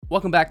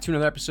Welcome back to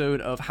another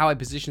episode of How I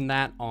Position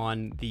That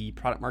on the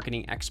Product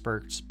Marketing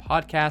Experts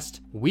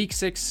podcast. Week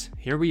 6,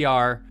 here we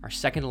are, our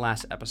second to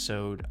last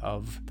episode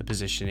of the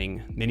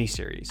Positioning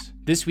miniseries.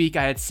 This week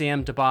I had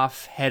Sam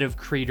Duboff, Head of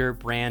Creator,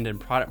 Brand, and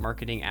Product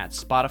Marketing at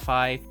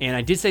Spotify. And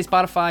I did say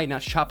Spotify,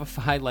 not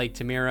Shopify like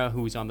Tamara,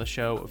 who was on the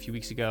show a few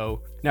weeks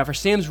ago. Now for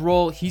Sam's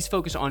role, he's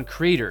focused on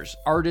creators,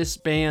 artists,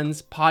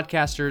 bands,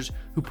 podcasters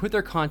who put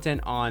their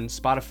content on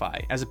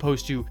Spotify, as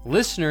opposed to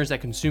listeners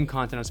that consume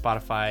content on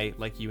Spotify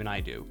like you and I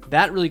do.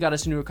 That really got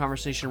us into a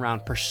conversation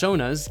around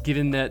personas,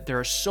 given that there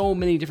are so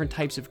many different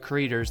types of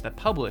creators that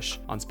publish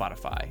on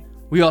Spotify.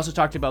 We also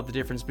talked about the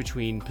difference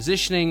between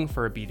positioning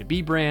for a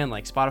B2B brand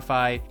like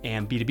Spotify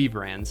and B2B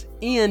brands,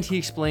 and he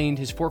explained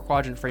his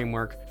 4-quadrant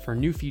framework for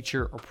new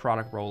feature or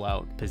product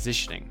rollout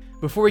positioning.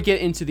 Before we get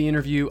into the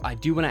interview, I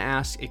do want to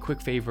ask a quick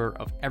favor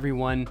of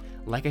everyone.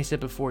 Like I said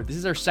before, this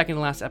is our second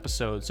to last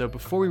episode, so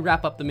before we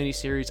wrap up the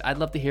mini-series, I'd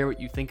love to hear what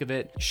you think of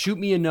it. Shoot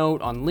me a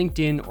note on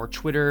LinkedIn or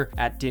Twitter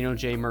at Daniel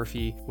J.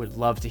 Murphy. Would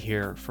love to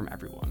hear from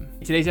everyone.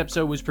 Today's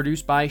episode was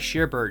produced by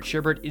ShareBird.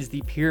 ShareBird is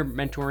the peer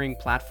mentoring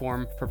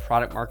platform for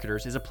product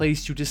marketers. It's a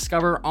place to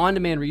discover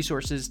on-demand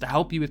resources to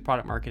help you with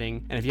product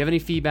marketing. And if you have any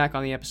feedback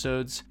on the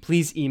episodes,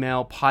 please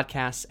email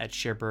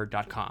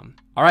podcasts@sharebird.com.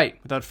 All right,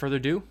 without further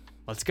ado,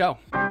 let's go.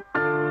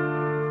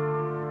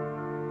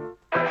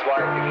 That's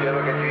why if you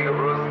ever get your ego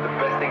bruised, the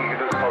best thing you can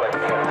do is call it a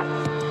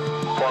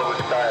Fall with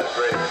style,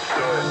 great.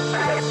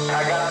 So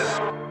I got this.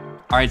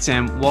 All right,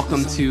 Sam,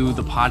 welcome to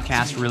the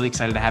podcast. Really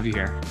excited to have you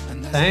here.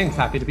 Thanks,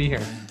 happy to be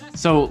here.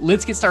 So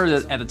let's get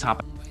started at the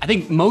top. I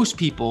think most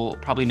people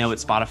probably know what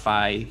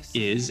Spotify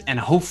is, and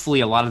hopefully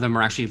a lot of them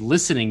are actually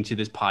listening to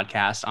this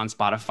podcast on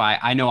Spotify.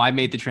 I know I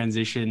made the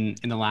transition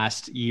in the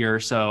last year or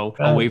so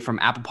away from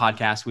Apple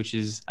Podcasts, which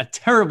is a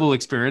terrible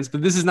experience,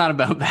 but this is not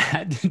about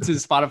that, to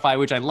Spotify,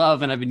 which I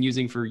love and I've been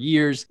using for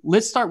years.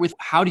 Let's start with,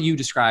 how do you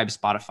describe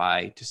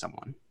Spotify to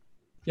someone?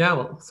 Yeah,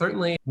 well,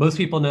 certainly most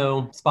people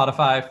know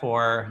Spotify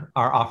for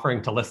our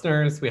offering to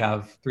listeners. We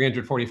have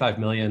 345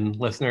 million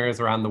listeners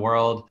around the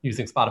world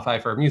using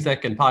Spotify for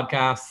music and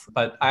podcasts.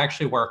 But I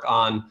actually work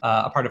on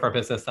a part of our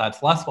business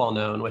that's less well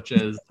known, which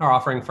is our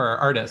offering for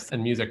artists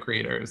and music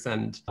creators.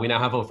 And we now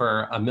have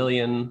over 1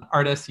 million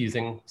artists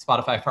using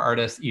Spotify for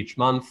Artists each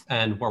month.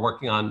 And we're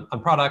working on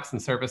products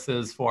and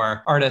services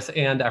for artists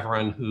and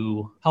everyone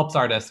who helps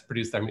artists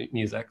produce their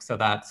music. So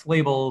that's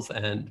labels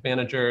and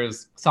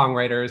managers,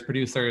 songwriters,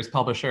 producers,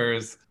 publishers,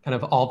 kind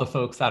of all the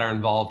folks that are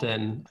involved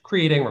in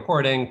creating,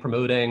 recording,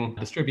 promoting,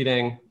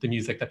 distributing the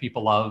music that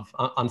people love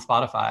on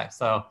Spotify.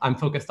 So I'm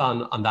focused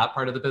on that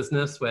part of the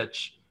business,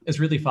 which is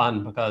really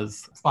fun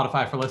because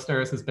Spotify for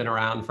Listeners has been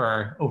around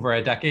for over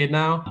a decade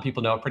now.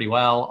 People know it pretty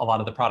well. A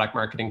lot of the product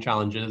marketing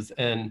challenges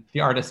in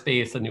the artist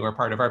space, a newer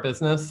part of our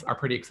business, are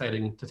pretty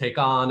exciting to take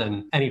on.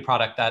 And any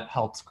product that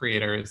helps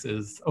creators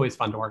is always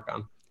fun to work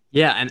on.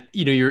 Yeah. And,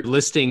 you're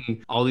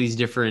listing all these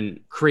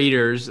different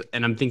creators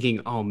and I'm thinking,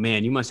 oh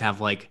man, you must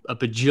have like a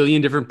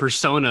bajillion different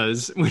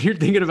personas when you're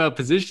thinking about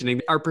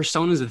positioning. Are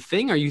personas a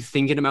thing? Are you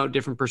thinking about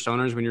different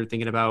personas when you're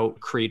thinking about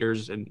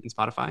creators in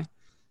Spotify?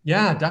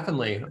 Yeah,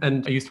 definitely.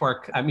 And I used to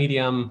work at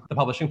Medium, the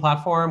publishing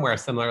platform, where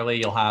similarly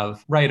you'll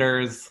have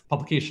writers,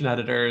 publication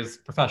editors,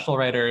 professional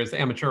writers,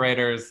 amateur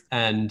writers,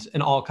 and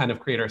in all kind of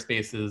creator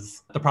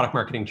spaces, the product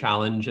marketing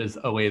challenge is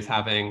always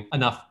having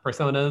enough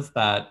personas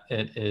that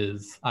it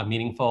is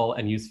meaningful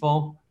and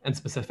useful and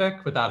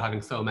specific without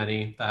having so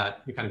many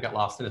that you kind of get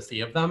lost in a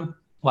sea of them.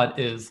 What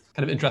is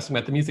kind of interesting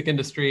about the music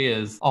industry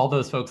is all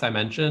those folks I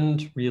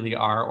mentioned really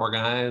are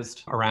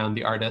organized around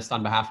the artist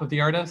on behalf of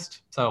the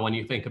artist. So when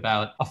you think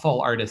about a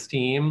full artist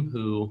team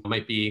who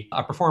might be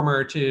a performer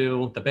or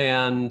two, the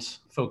band,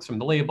 folks from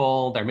the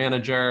label, their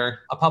manager,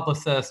 a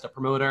publicist, a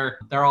promoter,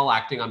 they're all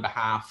acting on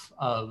behalf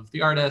of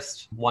the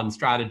artist, one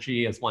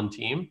strategy as one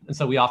team. And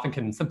so we often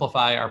can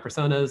simplify our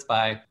personas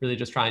by really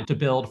just trying to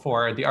build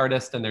for the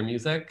artist and their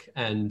music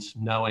and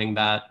knowing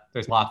that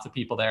there's lots of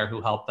people there who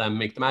help them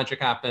make the magic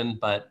happen.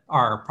 But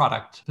our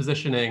product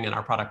positioning and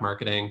our product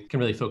marketing can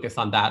really focus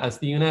on that as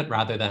the unit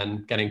rather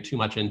than getting too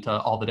much into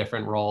all the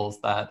different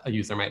roles that a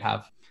user might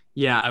have.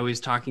 Yeah, I was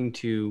talking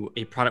to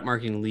a product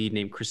marketing lead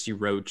named Christy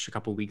Roach a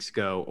couple of weeks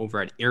ago over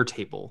at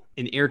Airtable.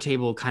 And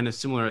Airtable, kind of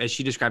similar, as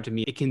she described to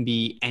me, it can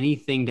be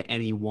anything to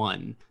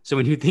anyone. So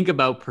when you think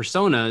about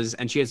personas,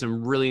 and she had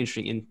some really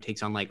interesting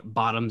intakes on like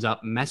bottoms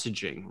up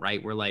messaging,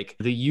 right? Where like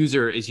the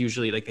user is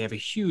usually like they have a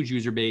huge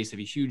user base, they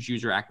have a huge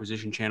user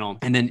acquisition channel,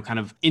 and then kind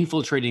of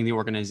infiltrating the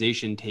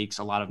organization takes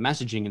a lot of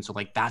messaging. And so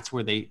like that's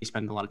where they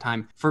spend a lot of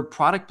time. For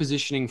product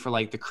positioning for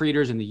like the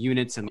creators and the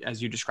units, and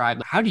as you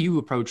described, how do you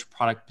approach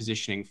product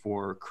positioning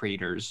for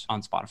creators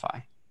on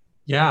Spotify?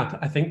 Yeah,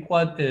 I think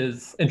what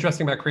is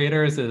interesting about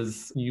creators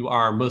is you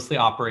are mostly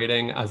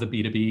operating as a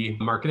B2B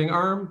marketing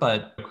arm,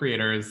 but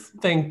creators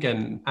think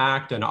and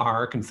act and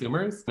are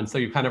consumers. And so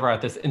you kind of are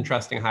at this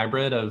interesting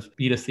hybrid of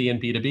B2C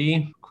and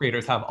B2B.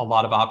 creators have a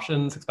lot of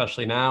options,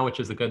 especially now, which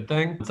is a good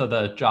thing. So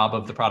the job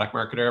of the product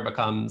marketer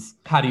becomes,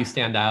 how do you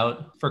stand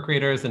out for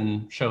creators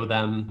and show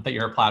them that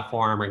your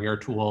platform or your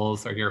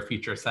tools or your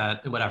feature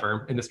set in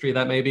whatever industry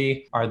that may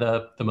be are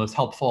the most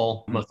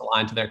helpful, most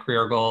aligned to their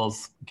career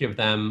goals, give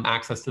them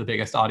access to the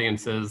biggest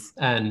audiences.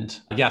 And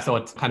yeah, so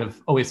what's kind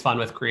of always fun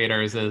with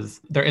creators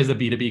is there is a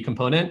B2B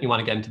component. You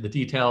want to get into the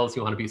details.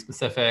 You want to be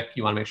specific.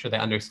 You want to make sure they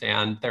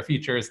understand their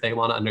features. They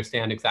want to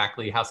understand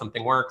exactly how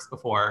something works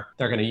before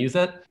they're going to use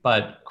it.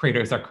 But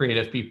creators are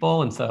creative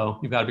people. And so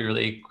you've got to be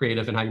really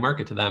creative in how you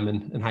market to them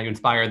and how you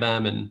inspire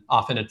them. And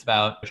often it's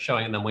about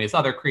showing them ways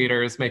other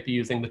creators might be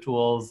using the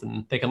tools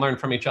and they can learn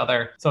from each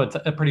other. So it's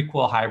a pretty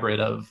cool hybrid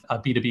of a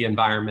B2B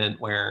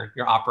environment where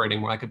you're operating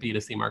more like a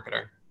B2C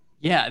marketer.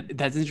 Yeah,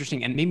 that's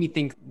interesting and made me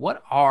think,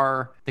 what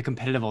are the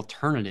competitive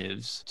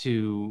alternatives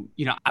to,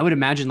 I would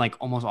imagine like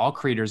almost all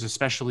creators,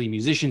 especially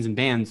musicians and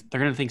bands, they're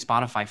going to think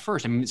Spotify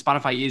first. I mean,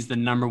 Spotify is the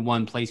number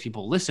one place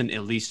people listen,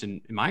 at least in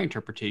my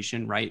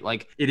interpretation, right?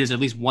 Like it is at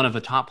least one of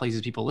the top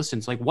places people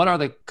listen. So like, what are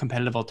the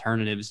competitive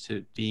alternatives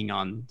to being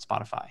on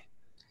Spotify?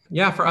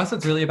 Yeah, for us,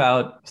 it's really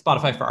about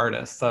Spotify for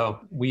artists. So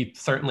we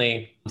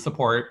certainly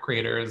support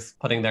creators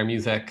putting their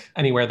music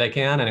anywhere they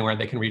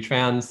can reach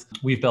fans.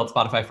 We've built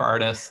Spotify for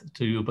Artists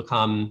to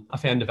become a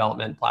fan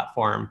development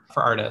platform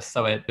for artists.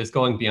 So it is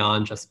going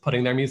beyond just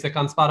putting their music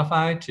on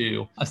Spotify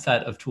to a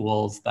set of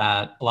tools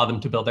that allow them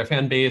to build their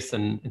fan base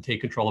and take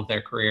control of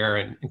their career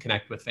and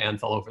connect with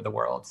fans all over the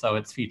world. So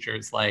it's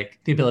features like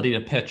the ability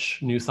to pitch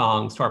new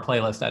songs to our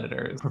playlist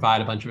editors,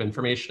 provide a bunch of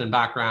information and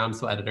background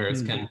so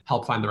editors can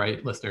help find the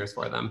right listeners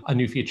for them. A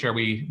new feature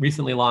we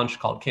recently launched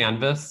called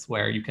Canvas,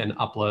 where you can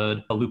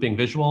upload a looping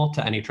visual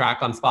to any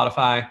track on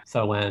Spotify.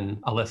 So when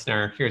a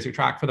listener hears your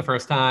track for the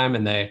first time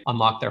and they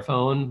unlock their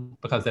phone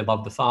because they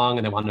love the song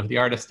and they want to know who the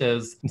artist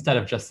is, instead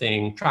of just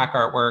seeing track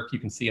artwork, you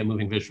can see a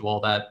moving visual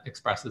that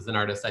expresses an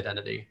artist's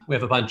identity. We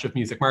have a bunch of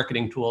music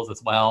marketing tools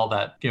as well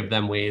that give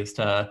them ways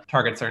to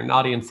target certain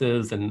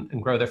audiences and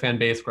grow their fan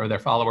base, grow their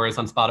followers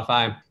on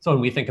Spotify. So when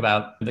we think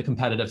about the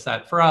competitive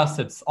set for us,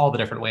 it's all the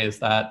different ways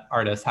that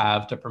artists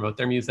have to promote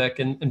their music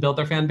and build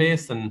their fan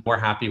base. And we're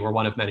happy we're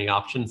one of many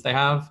options they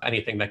have.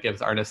 Anything that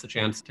gives artists a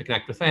chance to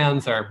connect with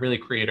fans or really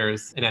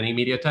creators in any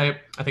media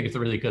type. I think it's a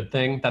really good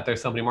thing that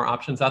there's so many more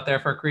options out there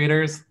for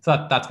creators.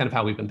 So that's kind of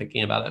how we've been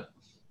thinking about it.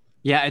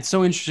 Yeah, it's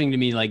so interesting to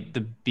me, like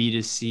the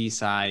B2C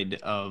side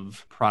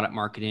of product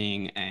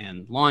marketing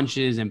and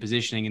launches and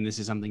positioning. And this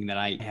is something that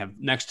I have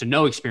next to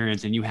no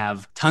experience, and you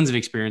have tons of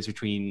experience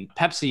between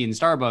Pepsi and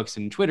Starbucks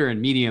and Twitter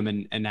and Medium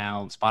and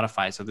now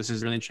Spotify. So this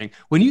is really interesting.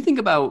 When you think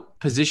about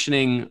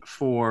positioning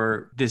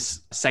for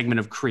this segment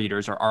of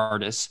creators or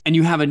artists, and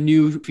you have a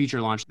new feature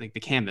launch like the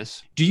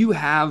Canvas, do you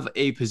have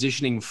a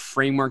positioning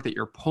framework that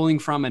you're pulling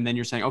from? And then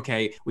you're saying,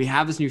 okay, we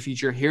have this new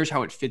feature. Here's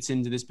how it fits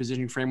into this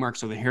positioning framework.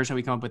 So here's how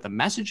we come up with the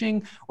messaging.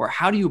 Or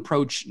how do you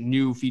approach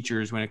new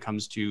features when it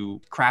comes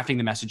to crafting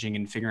the messaging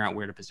and figuring out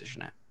where to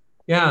position it?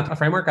 Yeah, a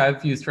framework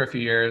I've used for a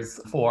few years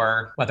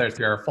for whether it's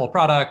your full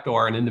product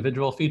or an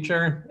individual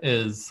feature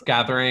is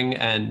gathering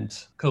and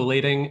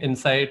collating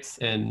insights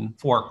in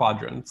 4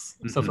 quadrants.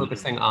 So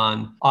focusing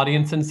on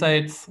audience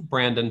insights,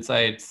 brand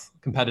insights,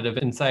 competitive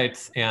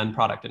insights, and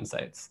product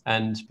insights.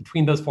 And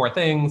between those 4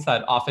 things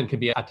that often can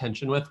be at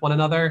tension with one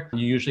another,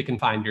 you usually can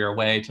find your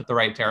way to the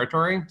right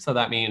territory. So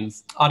that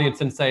means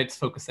audience insights,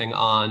 focusing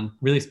on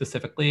really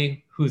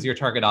specifically who's your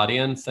target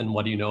audience and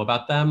what do you know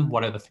about them?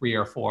 What are the 3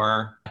 or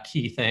 4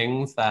 key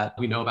things that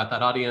we know about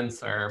that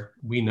audience or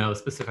we know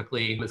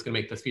specifically is going to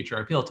make this feature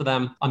appeal to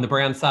them? On the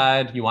brand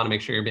side, you want to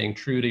make sure you're being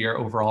true to your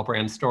overall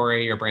brand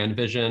story, your brand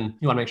vision.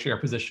 You want to make sure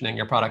you're positioning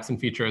your products and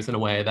features in a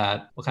way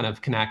that will kind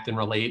of connect and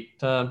relate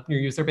to your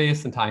user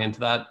base and tie into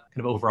that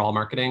kind of overall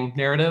marketing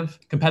narrative.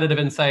 Competitive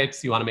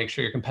insights, you want to make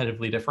sure you're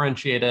competitively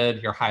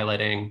differentiated. You're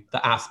highlighting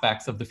the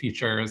aspects of the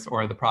features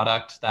or the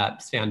product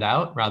that stand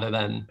out rather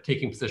than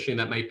taking positioning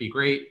that might be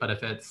great, but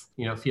if it's,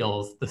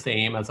 feels the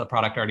same as a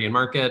product already in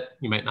market,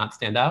 you might not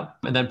stand out.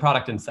 And then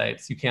product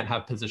insights, you can't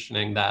have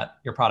positioning that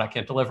your product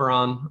can't deliver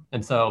on.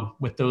 And so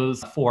with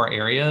those 4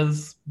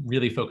 areas,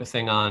 really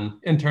focusing on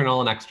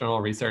internal and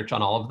external research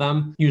on all of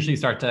them, usually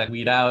start to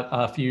weed out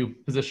a few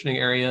positioning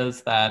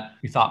areas that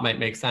you thought might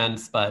make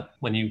sense, but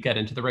when you get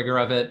into the rigor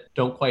of it,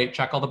 don't quite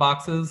check all the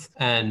boxes.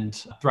 And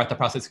throughout the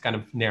process, kind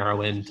of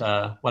narrow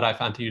into what I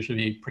found to usually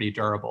be pretty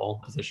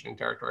durable positioning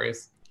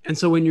territories. And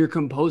so when you're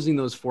composing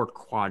those 4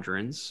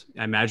 quadrants,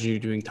 I imagine you're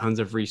doing tons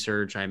of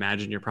research. I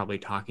imagine you're probably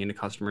talking to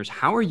customers.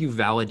 How are you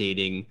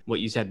validating what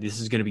you said? This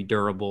is going to be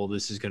durable.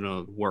 This is going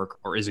to work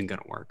or isn't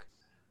going to work?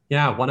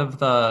 Yeah, one of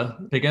the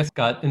biggest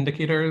gut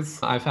indicators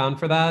I found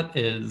for that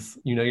is,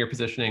 your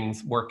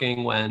positioning's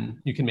working when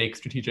you can make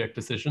strategic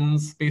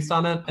decisions based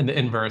on it. And the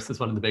inverse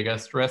is one of the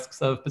biggest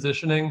risks of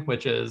positioning,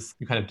 which is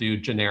you kind of do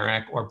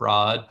generic or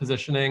broad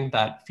positioning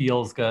that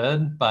feels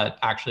good, but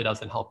actually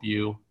doesn't help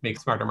you make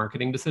smarter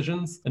marketing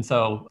decisions. And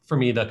so for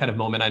me, the kind of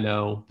moment I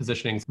know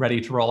positioning's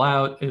ready to roll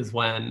out is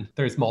when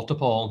there's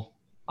multiple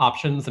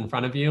options in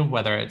front of you,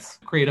 whether it's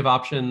creative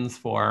options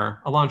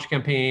for a launch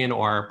campaign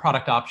or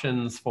product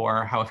options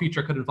for how a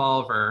feature could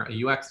evolve or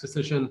a UX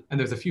decision. And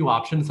there's a few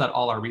options that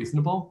all are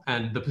reasonable.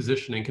 And the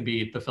positioning can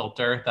be the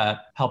filter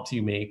that helps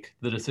you make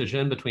the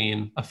decision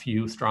between a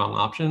few strong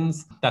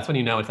options. That's when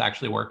you know it's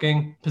actually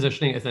working.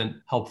 Positioning isn't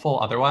helpful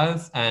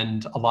otherwise.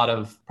 And a lot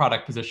of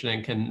product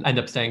positioning can end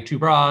up staying too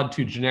broad,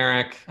 too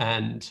generic,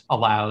 and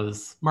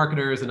allows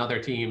marketers and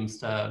other teams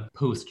to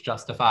post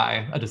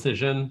justify a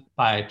decision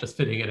by just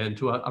fitting it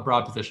into a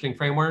broad positioning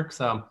framework.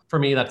 So for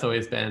me, that's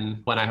always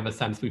been when I have a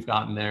sense we've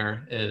gotten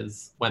there,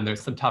 is when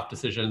there's some tough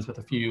decisions with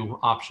a few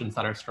options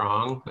that are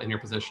strong, and your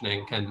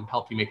positioning can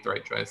help you make the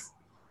right choice.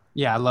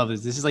 Yeah, I love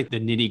this. This is like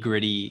the nitty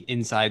gritty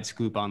inside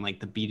scoop on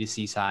like the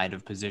B2C side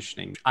of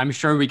positioning. I'm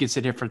sure we could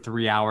sit here for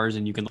 3 hours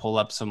and you can pull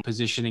up some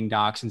positioning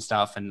docs and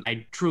stuff. And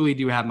I truly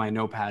do have my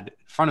notepad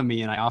in front of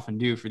me, and I often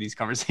do for these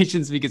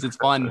conversations because it's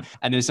fun.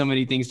 And there's so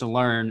many things to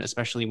learn,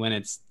 especially when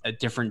it's a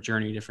different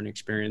journey, different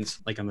experience,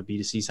 like on the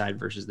B2C side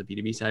versus the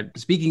B2B side.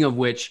 Speaking of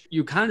which,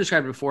 you kind of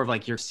described it before of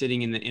like you're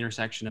sitting in the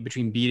intersection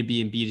between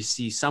B2B and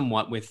B2C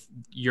somewhat with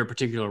your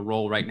particular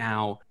role right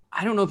now.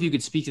 I don't know if you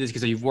could speak to this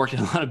because you've worked in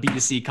a lot of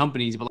B2C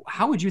companies, but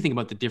how would you think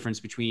about the difference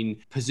between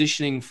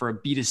positioning for a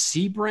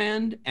B2C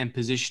brand and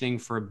positioning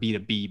for a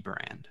B2B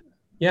brand?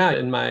 Yeah,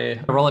 in my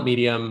role at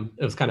Medium,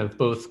 it was kind of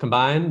both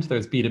combined.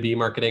 There's B2B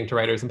marketing to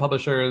writers and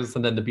publishers,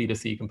 and then the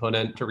B2C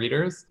component to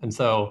readers. And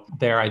so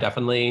there I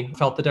definitely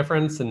felt the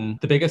difference. And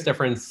the biggest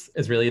difference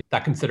is really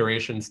that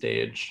consideration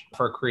stage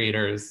for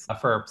creators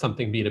for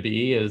something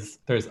B2B is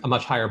there's a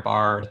much higher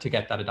bar to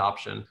get that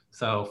adoption.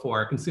 So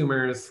for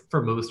consumers,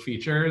 for most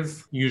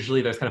features,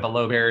 usually there's kind of a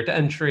low barrier to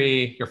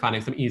entry. You're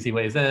finding some easy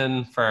ways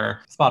in. For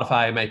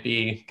Spotify, it might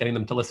be getting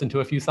them to listen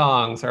to a few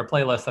songs or a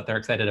playlist that they're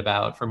excited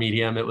about. For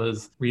Medium, it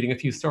was reading a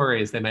few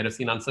stories they might have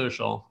seen on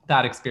social.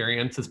 That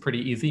experience is pretty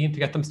easy to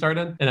get them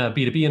started. In a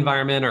B2B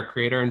environment or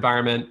creator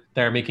environment,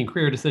 they're making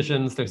career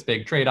decisions. There's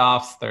big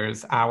trade-offs.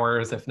 There's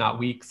hours, if not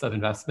weeks, of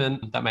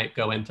investment that might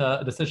go into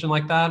a decision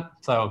like that.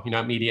 So,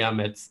 at Medium,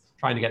 it's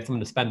trying to get someone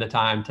to spend the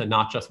time to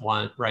not just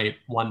write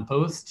one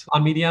post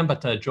on Medium,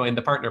 but to join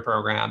the partner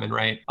program and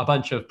write a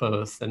bunch of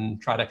posts and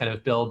try to kind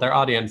of build their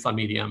audience on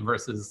Medium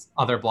versus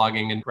other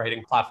blogging and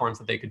writing platforms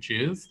that they could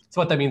choose.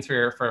 So what that means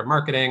for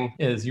marketing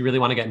is you really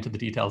want to get into the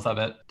details of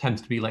it. It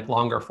tends to be like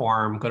longer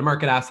form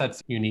go-to-market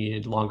assets. You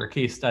need longer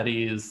case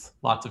studies,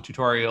 lots of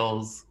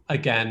tutorials.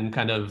 Again,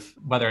 kind of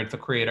whether it's a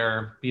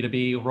creator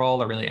B2B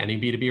role or really any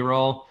B2B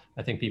role,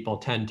 I think people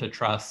tend to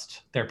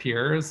trust their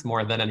peers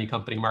more than any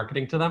company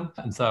marketing to them.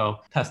 And so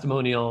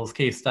testimonials,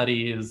 case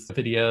studies,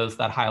 videos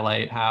that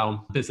highlight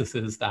how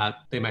businesses that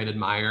they might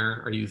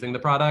admire are using the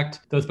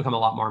product, those become a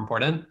lot more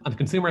important. On the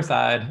consumer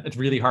side, it's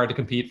really hard to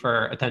compete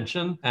for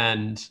attention.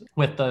 And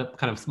with the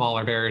kind of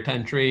smaller barrier to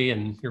entry,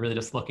 and you're really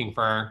just looking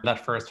for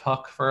that first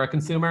hook for a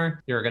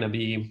consumer, you're going to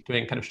be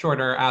doing kind of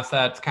shorter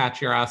assets,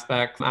 catchier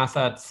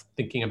assets,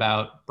 thinking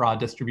about broad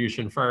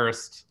distribution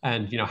first,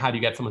 and how do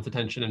you get someone's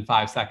attention in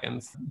 5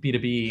 seconds?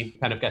 B2B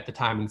kind of get the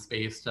time and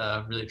space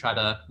to really try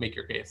to make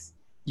your case.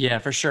 Yeah,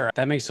 for sure.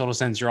 That makes total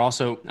sense. You're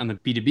also on the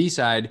B2B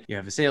side, you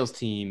have a sales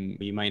team,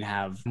 you might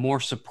have more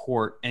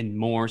support and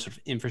more sort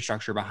of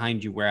infrastructure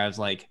behind you. Whereas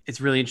like,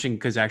 it's really interesting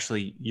because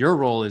actually your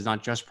role is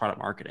not just product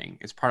marketing,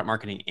 it's product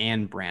marketing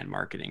and brand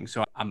marketing.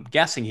 So I'm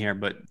guessing here,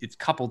 but it's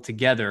coupled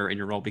together in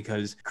your role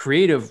because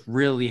creative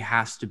really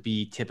has to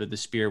be tip of the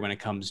spear when it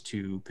comes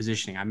to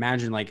positioning. I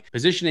imagine like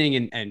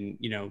positioning and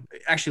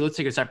actually let's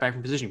take a step back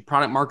from positioning.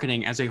 Product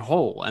marketing as a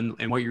whole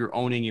and what you're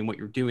owning and what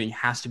you're doing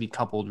has to be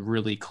coupled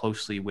really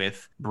closely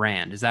with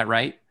brand. Is that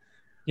right?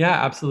 Yeah,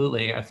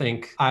 absolutely. I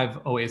think I've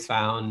always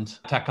found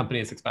tech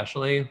companies,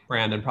 especially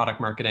brand and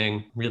product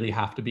marketing, really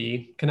have to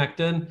be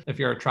connected. If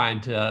you're trying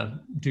to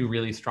do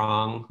really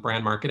strong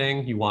brand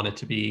marketing, you want it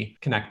to be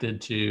connected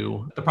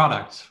to the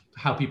product,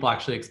 how people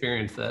actually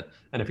experience it.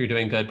 And if you're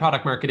doing good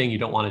product marketing, you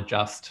don't want to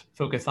just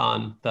focus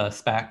on the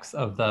specs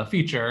of the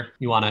feature.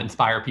 You want to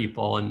inspire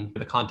people in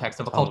the context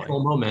of a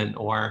cultural moment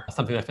or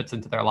something that fits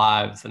into their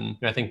lives. And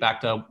I think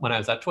back to when I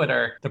was at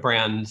Twitter, the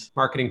brand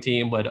marketing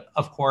team would,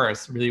 of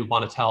course, really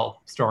want to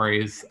tell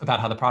stories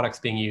about how the product's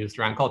being used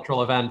around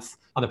cultural events.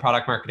 On the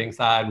product marketing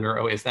side, we were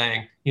always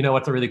saying,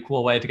 what's a really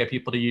cool way to get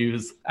people to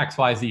use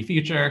XYZ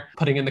feature,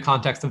 putting in the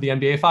context of the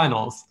NBA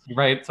finals,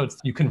 right? So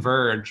you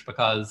converge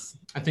because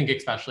I think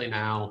especially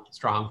now,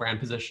 strong brand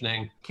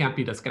positioning can't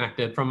be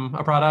disconnected from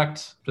a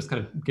product, just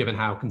kind of given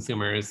how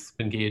consumers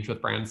engage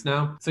with brands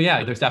now. So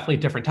yeah, there's definitely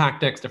different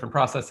tactics, different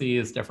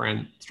processes,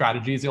 different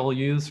strategies you'll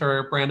use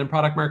for brand and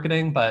product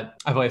marketing,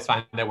 but I've always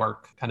found they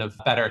work kind of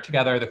better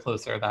together. The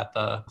closer that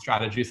the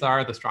strategies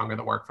are, the stronger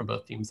the work from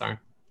both teams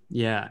are.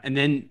 Yeah. And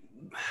then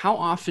how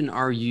often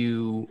are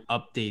you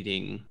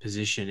updating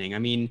positioning? I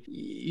mean,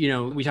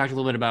 we talked a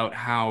little bit about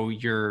how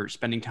you're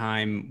spending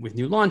time with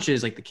new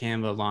launches like the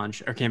Canvas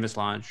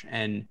launch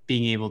and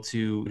being able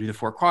to do the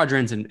 4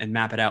 quadrants and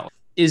map it out.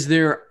 Is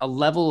there a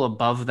level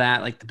above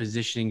that, like the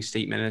positioning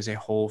statement as a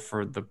whole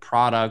for the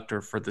product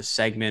or for the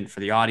segment,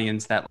 for the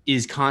audience that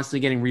is constantly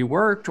getting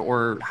reworked?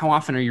 Or how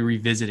often are you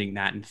revisiting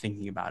that and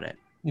thinking about it?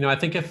 I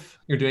think if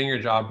you're doing your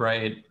job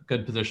right,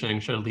 good positioning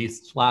should at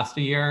least last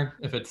a year.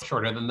 If it's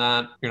shorter than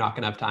that, you're not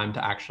going to have time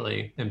to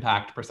actually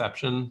impact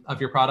perception of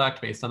your product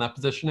based on that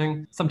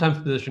positioning. Sometimes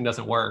positioning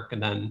doesn't work,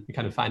 and then you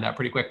kind of find out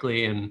pretty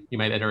quickly, and you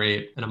might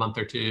iterate in a month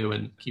or two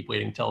and keep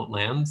waiting till it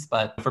lands.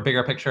 But for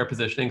bigger picture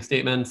positioning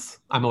statements,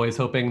 I'm always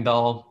hoping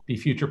they'll be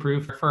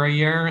future-proof for a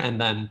year.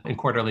 And then in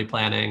quarterly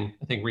planning,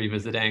 I think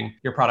revisiting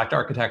your product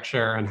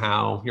architecture and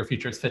how your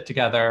features fit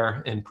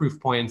together and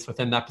proof points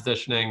within that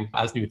positioning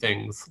as new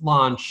things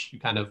launch, you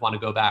kind of want to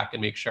go back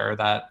and make sure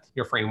that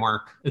your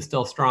framework is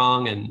still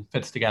strong and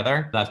fits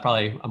together. That's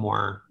probably a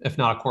more, if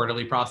not a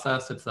quarterly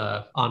process, it's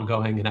a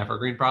ongoing and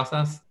evergreen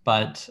process.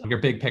 But your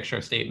big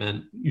picture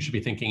statement, you should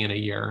be thinking in a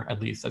year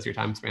at least as your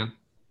time span.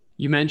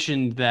 You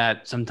mentioned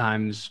that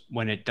sometimes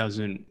when it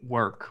doesn't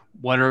work,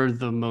 what are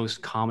the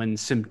most common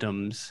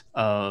symptoms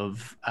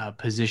of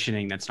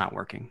positioning that's not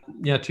working?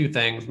 Yeah, two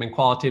things. I mean,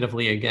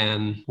 qualitatively,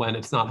 again, when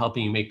it's not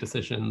helping you make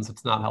decisions,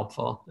 it's not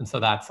helpful. And so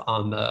that's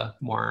on the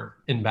more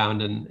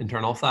inbound and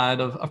internal side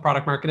of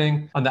product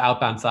marketing. On the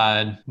outbound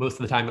side, most of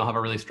the time you'll have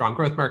a really strong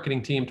growth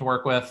marketing team to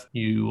work with.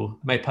 You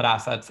might put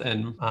assets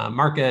in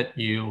market.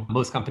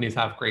 Most companies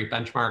have great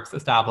benchmarks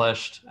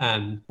established.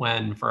 And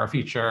when for a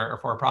feature or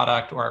for a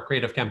product or a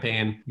creative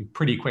campaign, you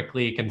pretty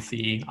quickly can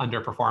see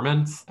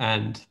underperformance.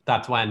 And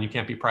that's when you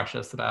can't be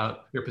precious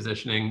about your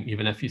positioning,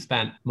 even if you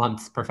spent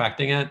months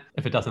perfecting it.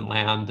 If it doesn't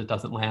land, it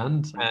doesn't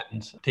land.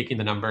 And taking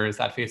the numbers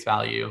at face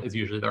value is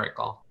usually the right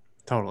call.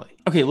 Totally.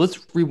 Okay, let's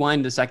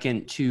rewind a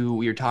second to,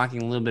 we were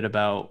talking a little bit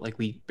about, like,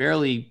 we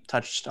barely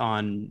touched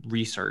on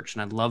research,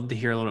 and I'd love to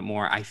hear a little bit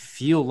more. I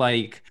feel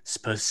like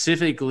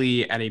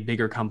specifically at a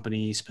bigger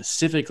company,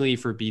 specifically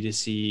for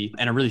B2C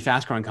and a really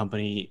fast growing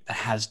company that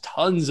has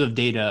tons of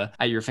data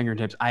at your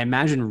fingertips, I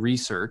imagine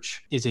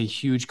research is a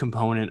huge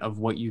component of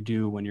what you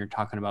do when you're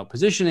talking about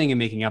positioning and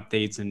making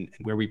updates and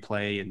where we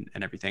play and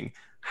everything.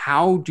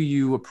 How do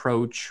you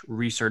approach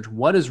research?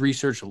 What does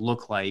research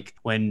look like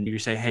when you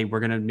say, hey, we're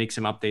going to make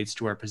some updates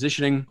to our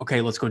positioning?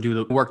 Okay, let's go do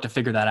the work to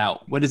figure that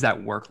out. What does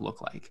that work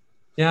look like?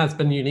 Yeah, it's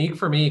been unique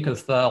for me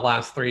because the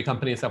last 3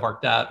 companies I've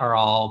worked at are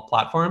all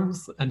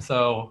platforms. And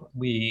so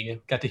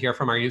we get to hear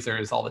from our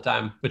users all the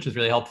time, which is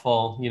really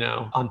helpful.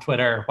 On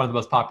Twitter, one of the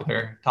most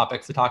popular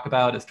topics to talk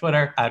about is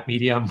Twitter. At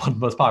Medium, one of the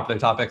most popular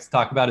topics to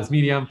talk about is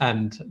Medium.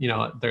 And,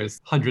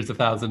 there's hundreds of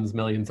thousands,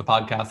 millions of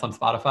podcasts on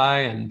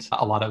Spotify and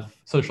a lot of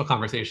social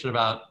conversation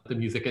about the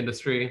music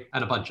industry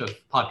and a bunch of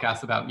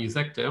podcasts about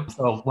music too.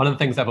 So one of the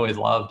things I've always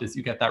loved is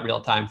you get that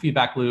real-time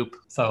feedback loop.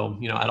 So,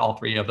 at all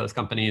 3 of those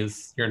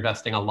companies, you're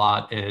investing a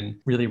lot in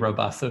really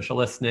robust social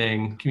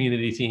listening,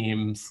 community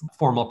teams,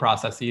 formal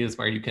processes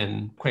where you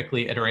can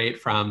quickly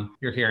iterate from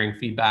your hearing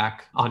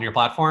feedback on your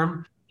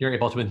platform. You're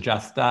able to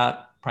ingest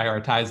that,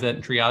 prioritize it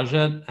and triage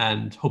it,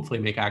 and hopefully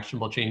make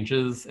actionable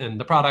changes in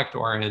the product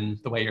or in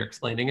the way you're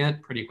explaining it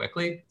pretty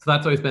quickly. So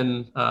that's always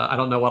been, I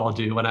don't know what I'll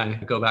do when I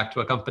go back to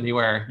a company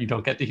where you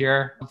don't get to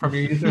hear from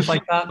your users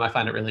like that. I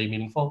find it really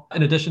meaningful.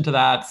 In addition to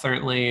that,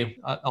 certainly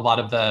a lot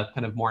of the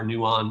kind of more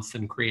nuanced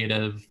and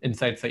creative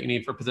insights that you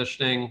need for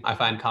positioning, I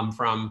find come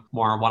from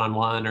more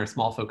one-on-one or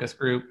small focus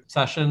group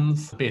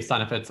sessions based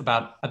on if it's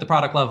about at the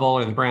product level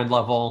or the brand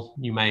level.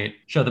 You might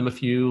show them a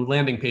few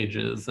landing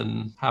pages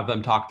and have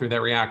them talk through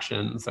their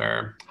reactions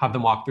or have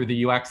them walk through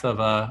the UX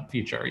of a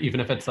feature. Even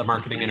if it's a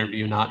marketing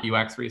interview, not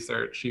UX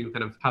research, you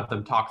kind of have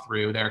them talk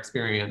through their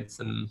experience.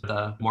 And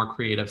the more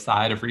creative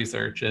side of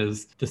research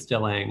is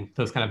distilling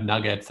those kind of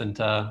nuggets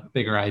into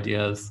bigger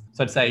ideas.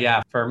 So I'd say,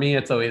 yeah, for me,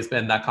 it's always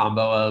been that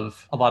combo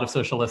of a lot of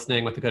social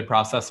listening with a good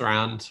process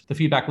around the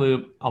feedback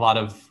loop, a lot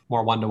of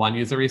more one-to-one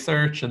user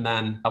research. And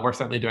then we're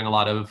certainly doing a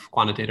lot of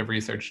quantitative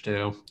research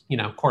too,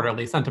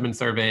 quarterly sentiment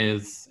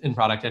surveys,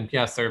 in-product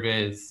NPS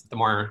surveys. The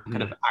more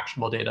kind of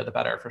actionable data, the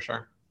better for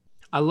sure.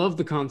 I love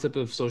the concept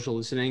of social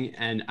listening,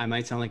 and I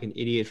might sound like an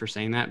idiot for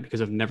saying that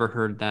because I've never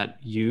heard that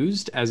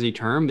used as a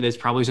term, but it's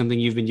probably something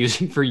you've been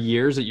using for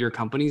years at your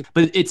companies.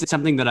 But it's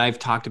something that I've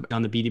talked about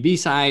on the B2B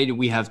side.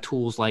 We have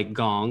tools like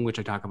Gong, which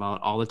I talk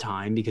about all the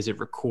time because it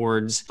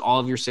records all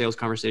of your sales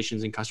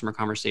conversations and customer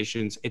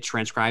conversations. It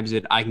transcribes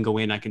it. I can go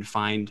in, I can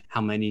find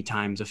how many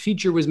times a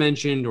feature was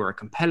mentioned or a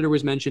competitor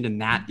was mentioned,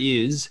 and that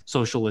is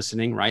social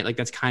listening, right? Like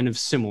that's kind of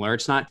similar.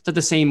 It's not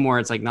the same where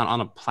it's like not on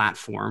a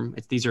platform.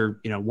 These are,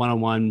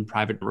 one-on-one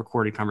private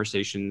recorded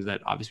conversations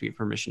that obviously we have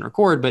permission to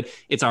record, but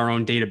it's our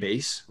own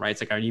database, right? It's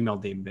like our email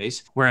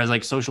database. Whereas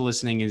like social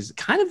listening is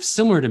kind of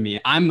similar to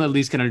me. I'm at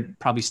least going to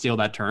probably steal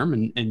that term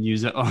and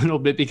use it a little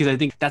bit because I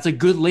think that's a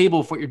good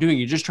label for what you're doing.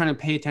 You're just trying to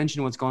pay attention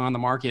to what's going on in the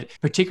market.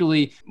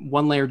 Particularly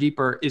one layer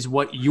deeper is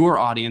what your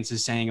audience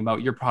is saying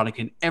about your product,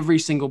 and every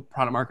single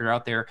product marketer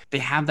out there, they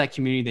have that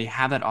community, they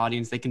have that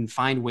audience, they can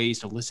find ways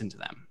to listen to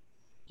them.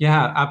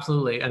 Yeah,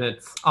 absolutely. And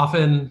it's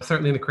often,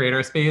 certainly in the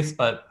creator space,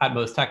 but at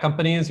most tech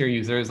companies, your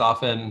users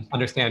often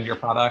understand your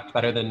product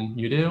better than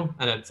you do.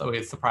 And it's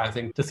always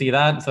surprising to see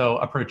that. So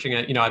approaching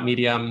it, at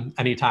Medium,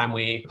 anytime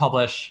we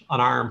publish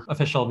on our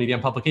official Medium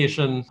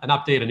publication an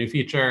update, a new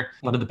feature,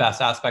 one of the best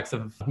aspects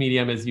of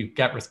Medium is you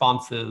get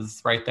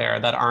responses right there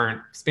that aren't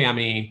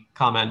spammy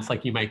comments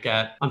like you might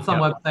get on some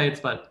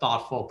websites, but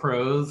thoughtful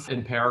prose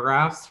in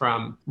paragraphs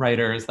from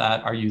writers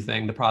that are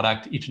using the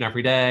product each and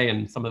every day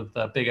and some of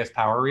the biggest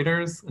power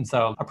readers. And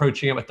so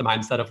approaching it with the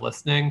mindset of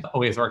listening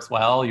always works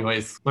well. You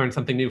always learn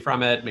something new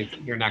from it,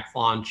 make your next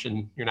launch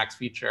and your next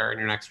feature and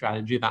your next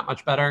strategy that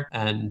much better.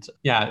 And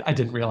yeah, I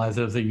didn't realize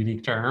it was a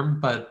unique term,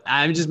 but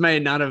I just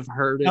might not have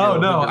heard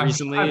it,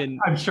 recently.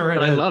 I'm sure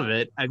but I love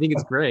it. I think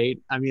it's great.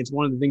 I mean, it's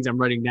one of the things I'm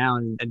writing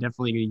down and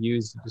definitely going to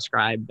use to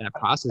describe that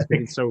process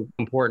because it's so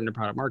important to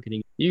product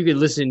marketing. You could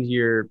listen to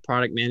your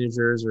product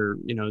managers or,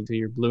 to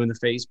your blue in the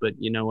face, but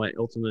you know what?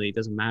 Ultimately, it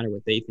doesn't matter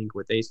what they think,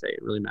 what they say.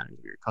 It really matters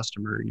what your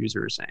customer or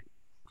user is saying.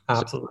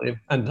 Absolutely.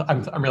 And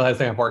I'm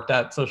realizing I've worked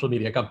at social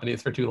media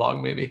companies for too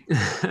long, maybe.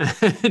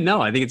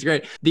 No, I think it's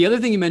great. The other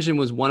thing you mentioned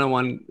was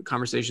one-on-one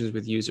conversations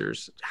with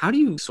users. How do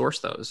you source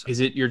those? Is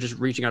it you're just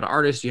reaching out to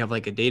artists? Do you have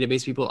like a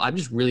database of people? I'm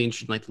just really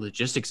interested in like the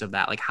logistics of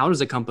that. Like how does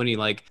a company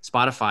like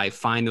Spotify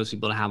find those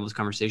people to have those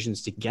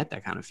conversations to get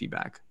that kind of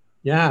feedback?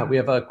 Yeah, we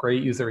have a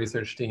great user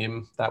research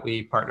team that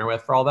we partner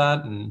with for all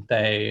that. And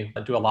they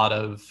do a lot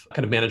of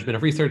kind of management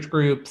of research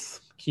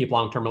groups, keep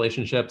long-term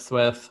relationships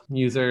with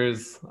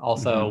users.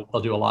 Also,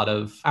 they'll do a lot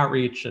of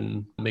outreach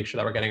and make sure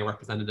that we're getting a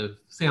representative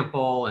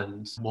sample,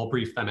 and we'll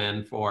brief them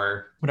in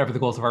for whatever the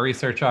goals of our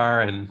research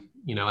are. And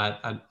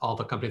at all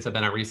the companies I've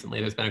been at recently,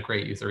 there's been a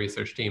great user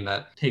research team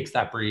that takes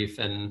that brief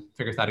and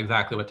figures out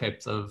exactly what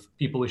types of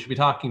people we should be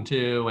talking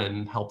to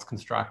and helps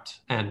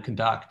construct and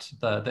conduct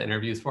the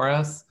interviews for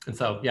us. And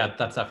so, yeah,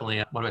 that's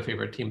definitely one of my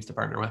favorite teams to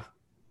partner with.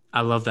 I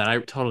love that. I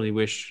totally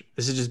wish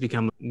this has just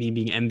become me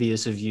being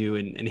envious of you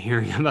and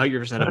hearing about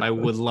your setup. I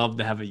would love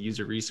to have a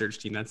user research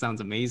team. That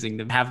sounds amazing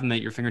to have them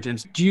at your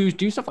fingertips. Do you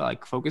do stuff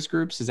like focus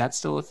groups? Is that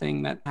still a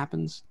thing that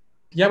happens?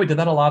 Yeah, we did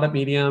that a lot at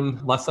Medium,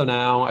 less so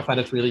now. I find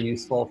it's really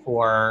useful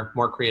for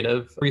more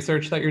creative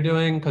research that you're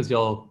doing because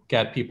you'll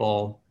get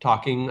people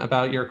talking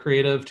about your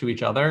creative to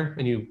each other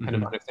and you kind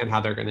of understand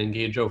how they're going to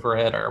engage over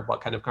it or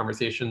what kind of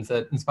conversations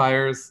it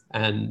inspires,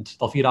 and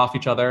they'll feed off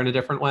each other in a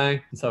different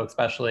way. And so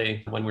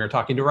especially when we're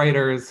talking to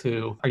writers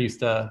who are used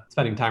to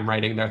spending time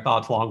writing their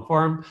thoughts long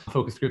form,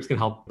 focus groups can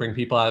help bring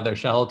people out of their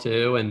shell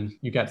too. And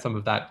you get some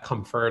of that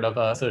comfort of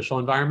a social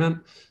environment,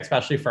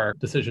 especially for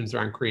decisions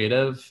around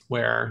creative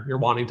where you're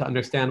wanting to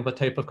understand what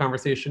type of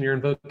conversation you're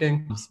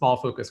invoking. Small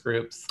focus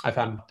groups I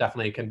found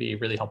definitely can be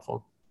really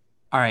helpful.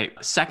 All right.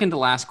 Second to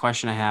last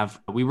question I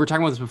have. We were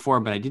talking about this before,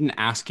 but I didn't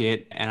ask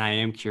it. And I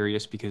am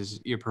curious because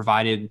you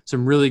provided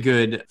some really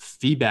good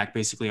feedback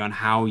basically on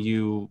how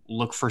you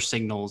look for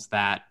signals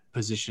that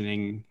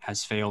positioning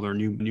has failed or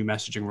new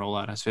messaging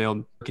rollout has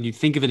failed. Can you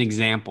think of an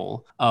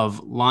example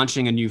of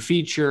launching a new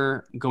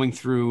feature, going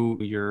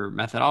through your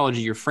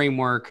methodology, your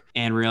framework,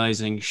 and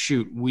realizing,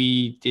 shoot,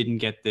 we didn't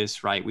get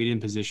this right. We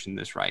didn't position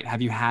this right.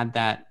 Have you had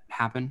that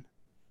happen?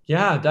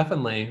 Yeah,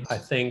 definitely. I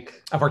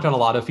think I've worked on a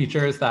lot of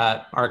features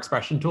that are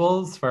expression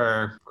tools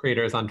for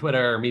creators on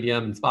Twitter,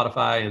 Medium, and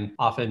Spotify. And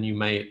often you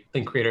might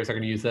think creators are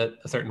going to use it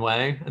a certain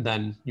way. And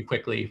then you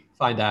quickly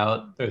find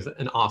out there's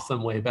an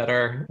awesome, way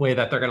better way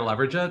that they're going to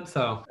leverage it.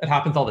 So it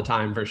happens all the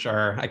time for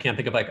sure. I can't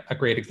think of like a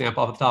great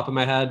example off the top of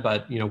my head,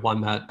 but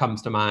one that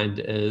comes to mind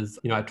is,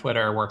 at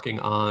Twitter working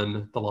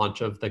on the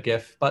launch of the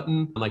GIF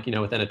button. Like,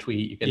 within a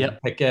tweet, you can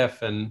pick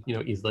GIF and,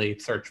 easily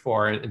search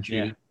for it and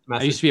choose.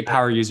 I used to be a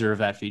power user of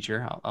that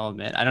feature. I'll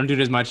admit. I don't do it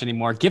as much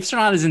anymore. GIFs are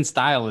not as in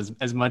style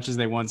as much as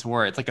they once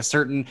were. It's like a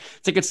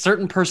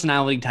certain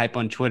personality type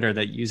on Twitter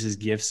that uses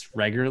GIFs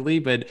regularly,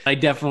 but I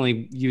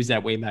definitely used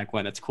that way back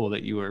when. It's cool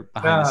that you were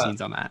behind the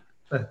scenes on that.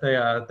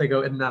 They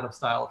go in and out of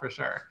style for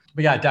sure.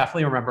 But yeah, I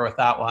definitely remember with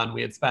that one,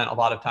 we had spent a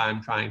lot of time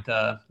trying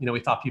to, we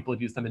thought people would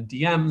use them in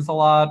DMs a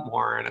lot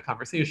more in a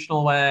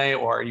conversational way,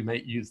 or you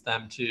might use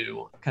them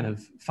to kind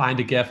of find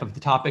a GIF of the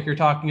topic you're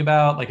talking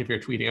about. Like if you're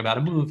tweeting about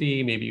a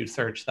movie, maybe you'd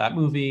search that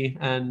movie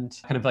and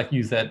kind of like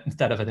use it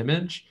instead of an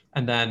image.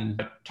 And then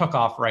it took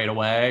off right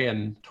away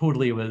and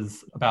totally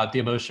was about the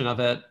emotion of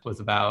it, was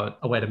about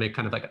a way to make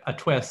kind of like a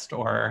twist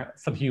or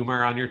some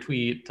humor on your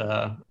tweet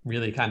to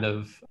really kind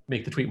of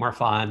make the tweet more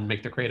fun,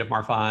 make the creative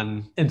more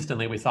fun.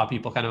 Instantly, we saw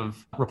people kind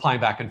of replying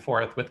back and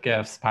forth with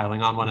GIFs,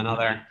 piling on one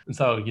another. And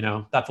so,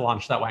 that's a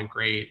launch that went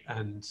great.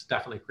 And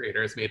definitely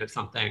creators made it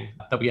something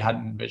that we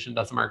hadn't envisioned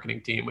as a marketing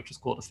team, which is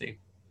cool to see.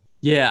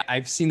 Yeah,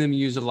 I've seen them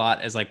used a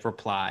lot as like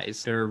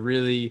replies. They're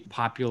really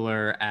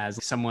popular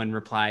as someone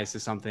replies to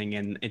something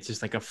and it's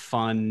just like a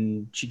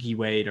fun, cheeky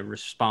way to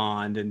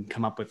respond and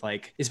come up with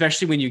like,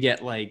 especially when you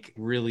get like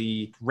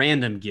really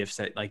random GIFs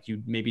that like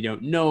you maybe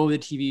don't know the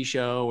TV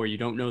show or you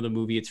don't know the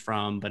movie it's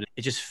from, but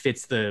it just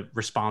fits the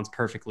response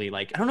perfectly.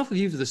 Like, I don't know if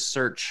we've used the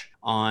search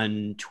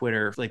on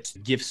Twitter, like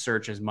GIF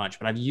search as much,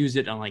 but I've used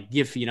it on like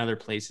Giphy and other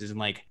places, and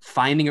like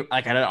finding,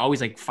 like I'd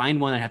always like find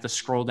one I have to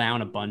scroll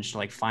down a bunch to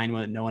like find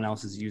one that no one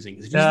else is using. If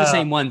you use the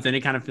same ones, then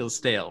it kind of feels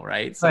stale,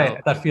 right? So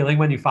right. That feeling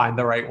when you find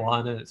the right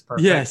one and it's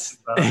perfect. Yes,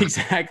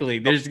 exactly.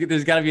 There's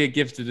got to be a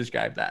GIF to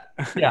describe that.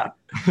 Yeah.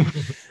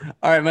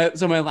 All right.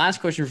 So my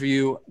last question for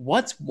you,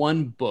 what's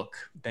one book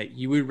that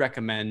you would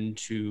recommend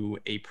to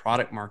a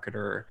product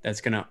marketer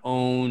that's going to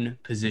own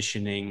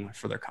positioning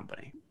for their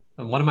company?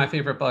 One of my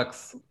favorite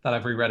books that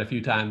I've reread a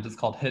few times is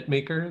called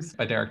Hitmakers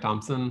by Derek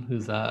Thompson,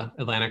 who's an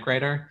Atlantic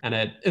writer. And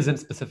it isn't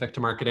specific to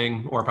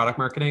marketing or product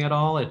marketing at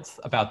all. It's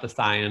about the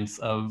science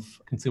of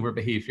consumer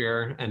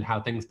behavior and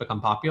how things become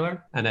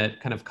popular. And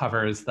it kind of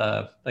covers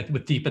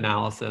with deep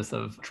analysis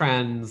of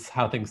trends,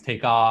 how things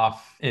take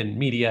off in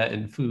media,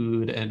 in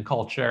food, in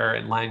culture,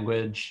 in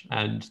language.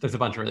 And there's a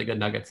bunch of really good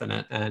nuggets in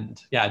it.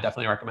 And yeah, I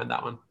definitely recommend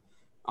that one.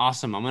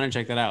 Awesome. I'm going to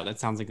check that out. That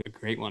sounds like a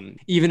great one.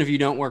 Even if you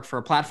don't work for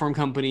a platform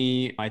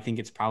company, I think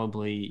it's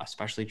probably,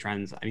 especially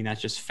trends. I mean,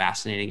 that's just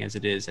fascinating as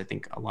it is. I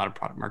think a lot of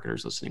product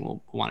marketers listening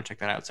will want to check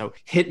that out. So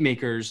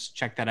Hitmakers,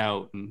 check that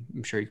out.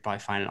 I'm sure you can probably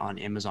find it on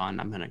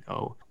Amazon. I'm going to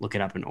go look it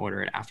up and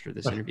order it after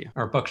this interview.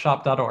 Or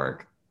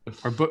bookshop.org.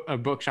 Or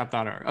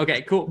bookshop.org.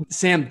 Okay, cool.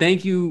 Sam,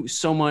 thank you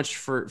so much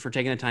for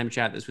taking the time to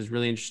chat. This was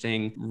really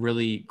interesting,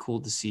 really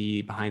cool to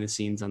see behind the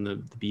scenes on the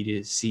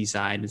B2C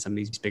side and some of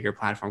these bigger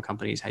platform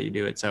companies, how you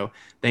do it. So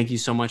thank you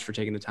so much for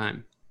taking the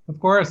time. Of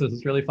course, this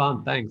is really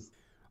fun. Thanks.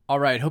 All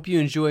right. Hope you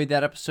enjoyed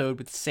that episode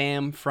with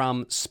Sam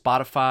from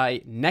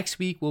Spotify. Next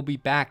week, we'll be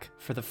back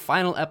for the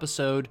final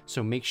episode,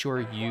 so make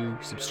sure you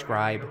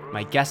subscribe.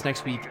 My guest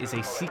next week is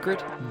a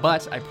secret,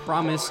 but I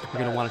promise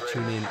you're going to want to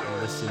tune in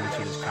and listen to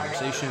this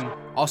conversation.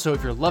 Also,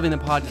 if you're loving the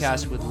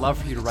podcast, we'd love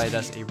for you to write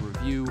us a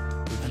review.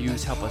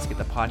 Reviews help us get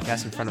the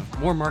podcast in front of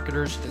more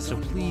marketers, so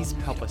please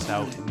help us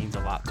out. It means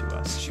a lot to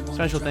us.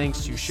 Special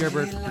thanks to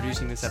Sherbert for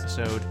producing this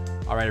episode.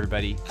 All right,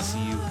 everybody.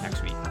 See you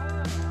next week.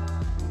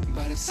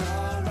 But it's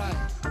all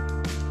right.